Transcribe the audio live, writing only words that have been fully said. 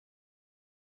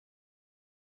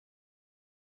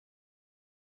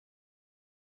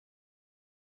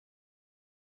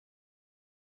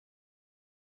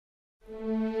These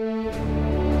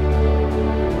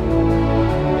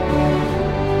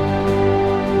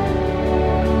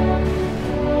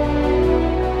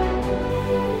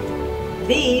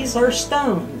are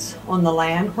stones on the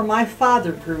land where my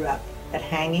father grew up at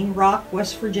Hanging Rock,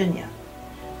 West Virginia.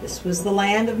 This was the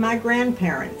land of my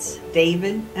grandparents,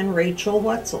 David and Rachel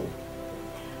Wetzel.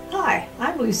 Hi,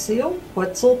 I'm Lucille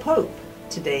Wetzel Pope.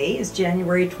 Today is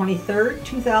January 23rd,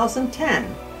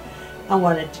 2010. I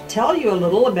wanted to tell you a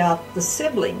little about the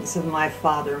siblings of my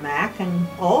father, Mac, and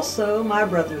also my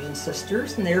brothers and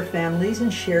sisters and their families,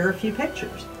 and share a few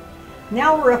pictures.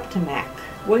 Now we're up to Mac,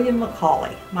 William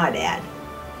McCauley, my dad.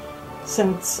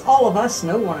 Since all of us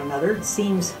know one another, it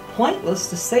seems pointless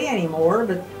to say anymore,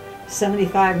 but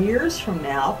 75 years from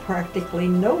now, practically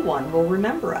no one will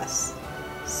remember us.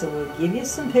 So we'll give you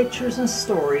some pictures and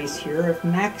stories here of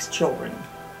Mac's children.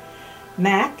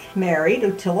 Mac married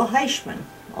Ottila Heichman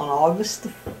on August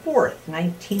 4th,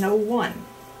 1901.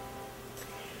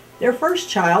 Their first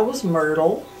child was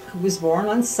Myrtle, who was born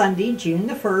on Sunday, June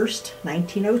the 1st,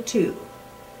 1902.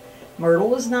 Myrtle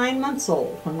was 9 months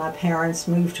old when my parents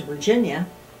moved to Virginia.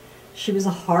 She was a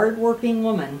hard-working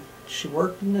woman. She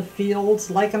worked in the fields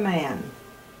like a man.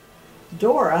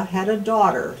 Dora had a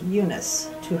daughter, Eunice,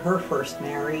 to her first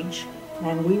marriage,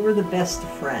 and we were the best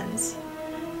of friends.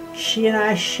 She and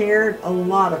I shared a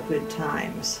lot of good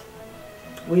times.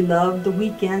 We loved the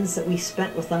weekends that we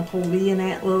spent with Uncle Lee and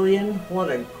Aunt Lillian.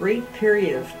 What a great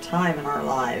period of time in our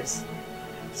lives.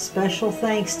 Special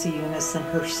thanks to Eunice and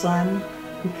her son,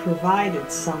 who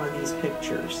provided some of these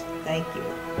pictures. Thank you.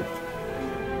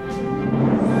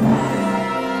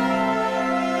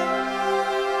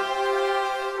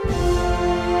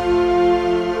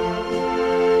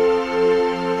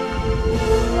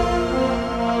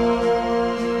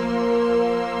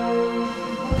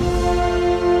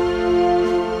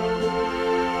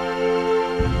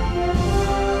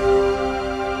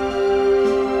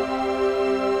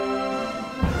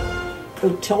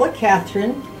 Ottila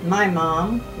Catherine, my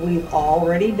mom, we've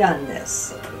already done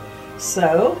this.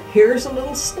 So here's a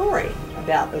little story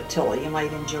about Ottila you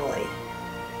might enjoy.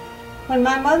 When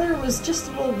my mother was just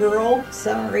a little girl,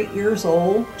 7 or 8 years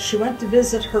old, she went to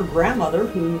visit her grandmother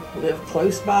who lived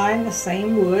close by in the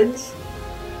same woods.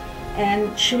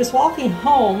 And she was walking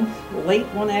home late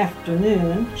one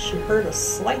afternoon. She heard a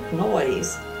slight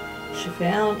noise. She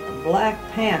found a black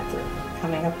panther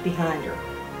coming up behind her.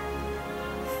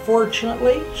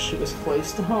 Fortunately, she was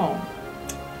close to home.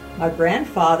 My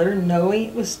grandfather, knowing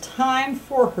it was time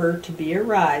for her to be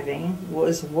arriving,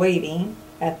 was waiting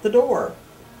at the door.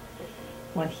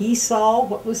 When he saw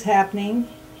what was happening,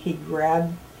 he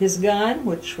grabbed his gun,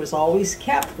 which was always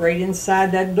kept right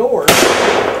inside that door,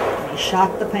 and he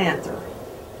shot the panther.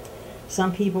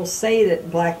 Some people say that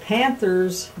black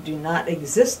panthers do not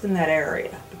exist in that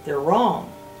area, but they're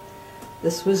wrong.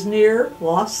 This was near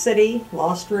Lost City,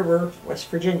 Lost River, West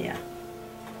Virginia.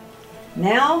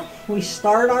 Now we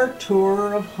start our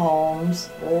tour of homes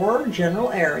or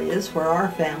general areas where our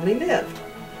family lived.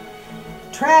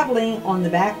 Traveling on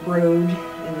the back road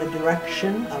in the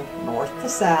direction of north to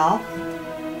south,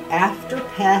 after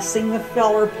passing the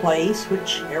Feller Place,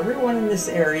 which everyone in this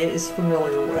area is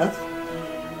familiar with,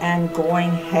 and going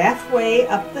halfway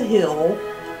up the hill,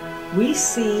 we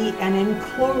see an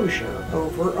enclosure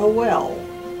over a well.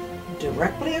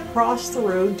 Directly across the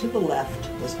road to the left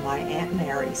was my Aunt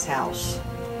Mary's house.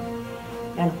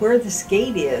 And where this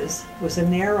gate is was a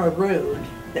narrow road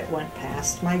that went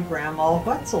past my Grandma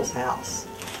Wetzel's house.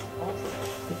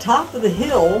 The top of the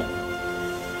hill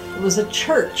was a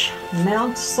church,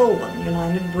 Mount Solon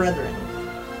United Brethren.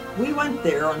 We went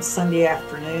there on Sunday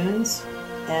afternoons,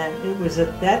 and it was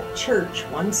at that church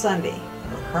one Sunday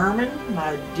Herman,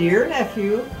 my dear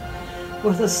nephew,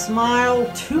 with a smile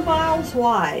 2 miles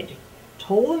wide,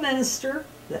 told the minister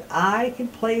that I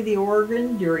could play the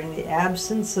organ during the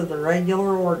absence of the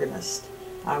regular organist.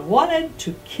 I wanted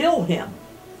to kill him.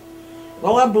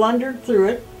 Well, I blundered through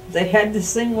it. They had to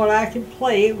sing what I could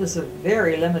play. It was a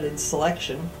very limited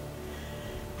selection.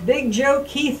 Big joke,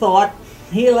 he thought.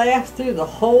 He laughed through the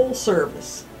whole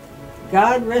service.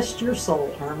 God rest your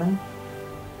soul, Herman.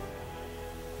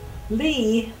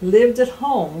 Lee lived at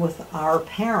home with our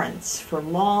parents for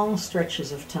long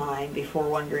stretches of time before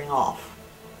wandering off.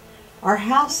 Our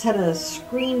house had a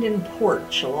screened-in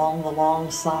porch along the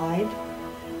long side.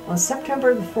 On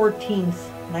September the 14th,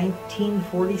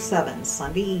 1947,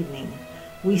 Sunday evening,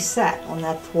 we sat on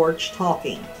that porch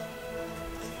talking.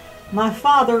 My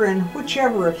father and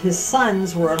whichever of his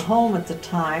sons were at home at the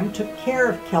time took care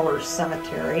of Keller's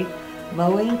cemetery,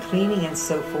 mowing, cleaning, and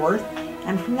so forth,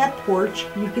 and from that porch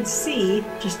you could see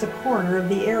just a corner of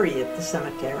the area at the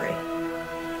cemetery.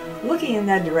 Looking in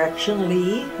that direction,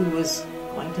 Lee, who was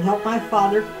going to help my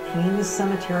father clean the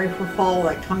cemetery for fall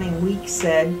that coming week,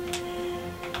 said,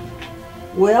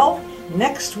 "Well,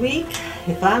 next week,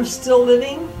 if I'm still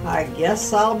living, I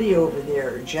guess I'll be over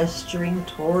there," gesturing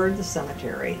toward the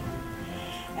cemetery.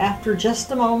 After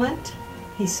just a moment,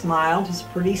 he smiled his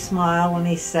pretty smile and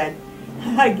he said,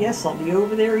 "I guess I'll be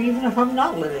over there even if I'm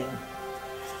not living."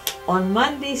 On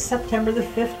Monday, September the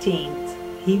 15th,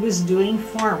 he was doing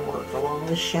farm work along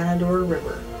the Shenandoah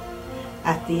River.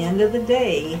 At the end of the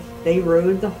day, they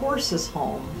rode the horses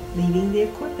home, leaving the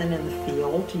equipment in the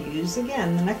field to use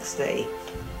again the next day.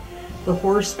 The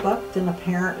horse bucked and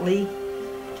apparently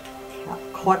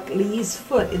caught Lee's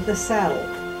foot in the saddle.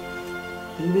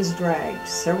 He was dragged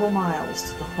several miles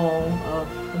to the home of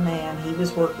the man he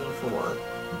was working for.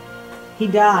 He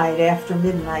died after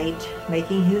midnight,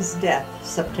 making his death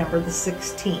September the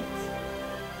 16th.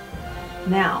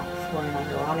 Now for an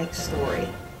ironic story.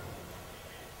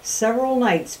 Several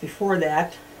nights before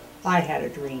that, I had a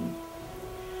dream.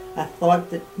 I thought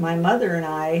that my mother and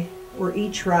I were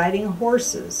each riding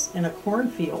horses in a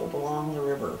cornfield along the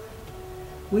river.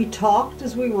 We talked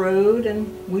as we rode, and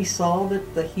we saw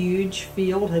that the huge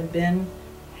field had been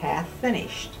half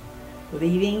finished,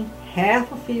 leaving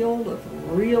half a field of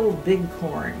real big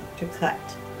corn to cut.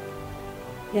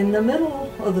 In the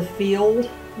middle of the field,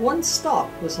 one stalk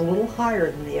was a little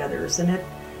higher than the others, and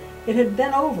it had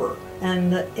bent over,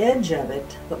 and the edge of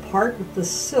it, the part with the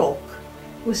silk,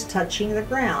 was touching the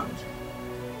ground.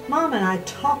 Mom and I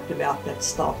talked about that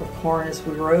stalk of corn as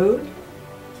we rode,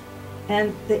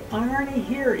 and the irony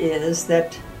here is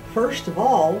that, first of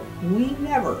all, we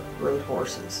never rode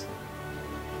horses.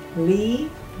 Lee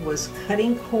was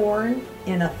cutting corn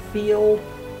in a field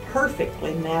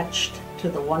perfectly matched to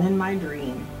the one in my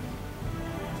dream.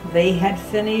 They had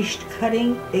finished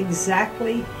cutting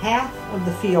exactly half of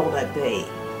the field that day.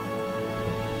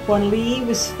 When Lee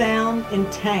was found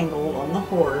entangled on the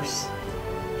horse,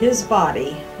 his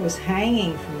body was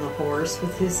hanging from the horse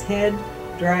with his head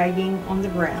dragging on the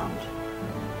ground.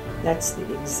 That's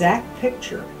the exact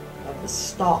picture of the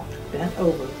stalk bent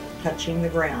over, touching the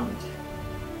ground.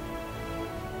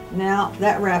 Now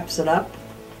that wraps it up.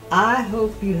 I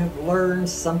hope you have learned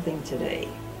something today.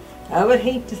 I would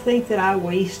hate to think that I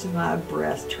wasted my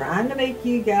breath trying to make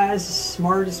you guys as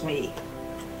smart as me.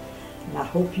 And I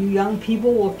hope you young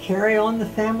people will carry on the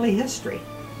family history.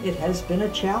 It has been a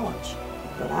challenge,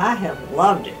 but I have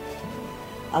loved it.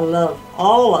 I love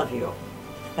all of you.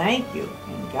 Thank you,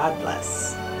 and God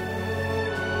bless.